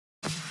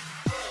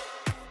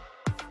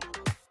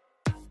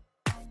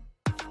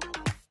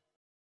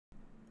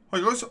Hi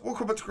guys,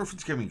 welcome back to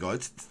Griffin's Gaming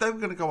Guides. Today we're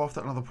going to go after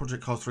another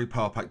Project Cars 3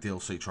 Power Pack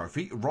DLC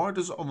trophy,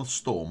 Riders on the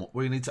Storm,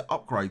 where you need to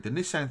upgrade the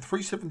Nissan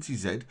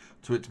 370Z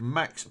to its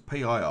max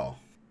PIR.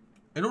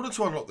 In order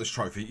to unlock this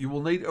trophy, you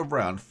will need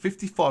around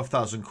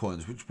 55,000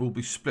 coins, which will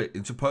be split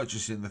into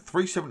purchasing the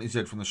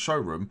 370Z from the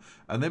showroom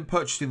and then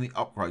purchasing the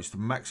upgrades to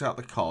max out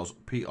the car's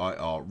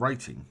PIR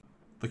rating.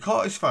 The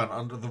car is found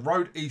under the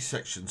Road E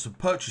section, so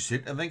purchase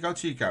it and then go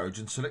to your garage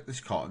and select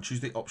this car and choose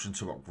the option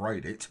to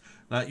upgrade it.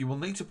 Now you will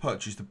need to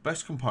purchase the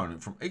best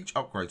component from each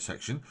upgrade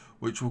section,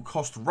 which will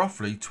cost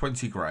roughly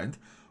 20 grand.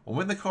 And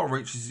when the car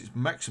reaches its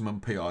maximum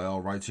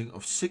PIR rating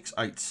of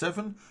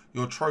 687,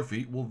 your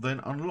trophy will then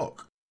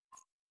unlock.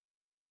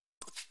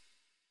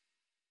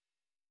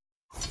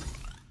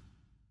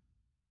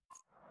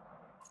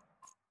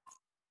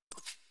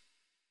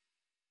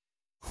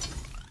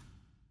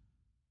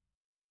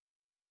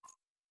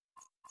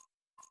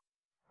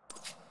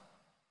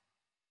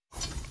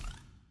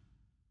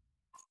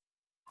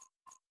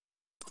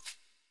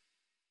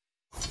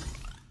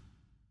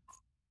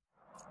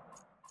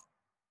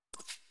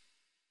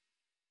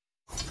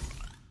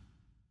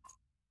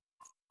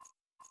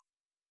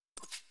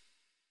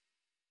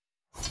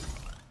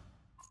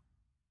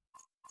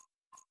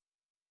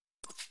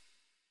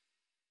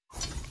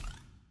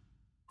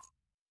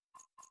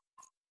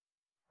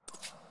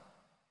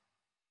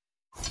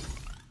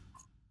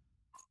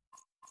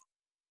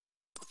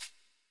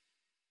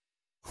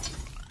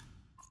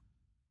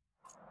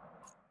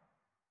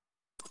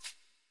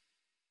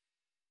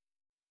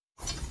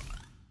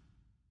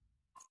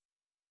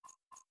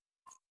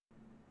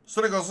 So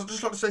there guys, I'd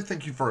just like to say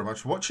thank you very much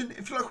for watching.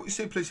 If you like what you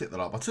see, please hit the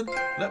like button.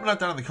 Let me know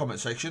down in the comment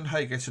section how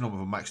you're getting on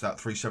with a maxed out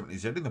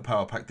 370Z in the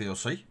Power Pack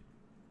DLC.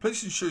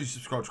 Please ensure you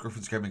subscribe to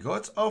Griffin's Gaming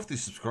Guides. After you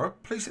subscribe,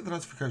 please hit the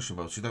notification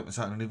bell so you don't miss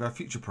out on any of our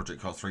future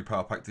Project Cars 3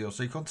 Power Pack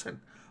DLC content.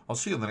 I'll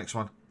see you on the next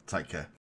one. Take care.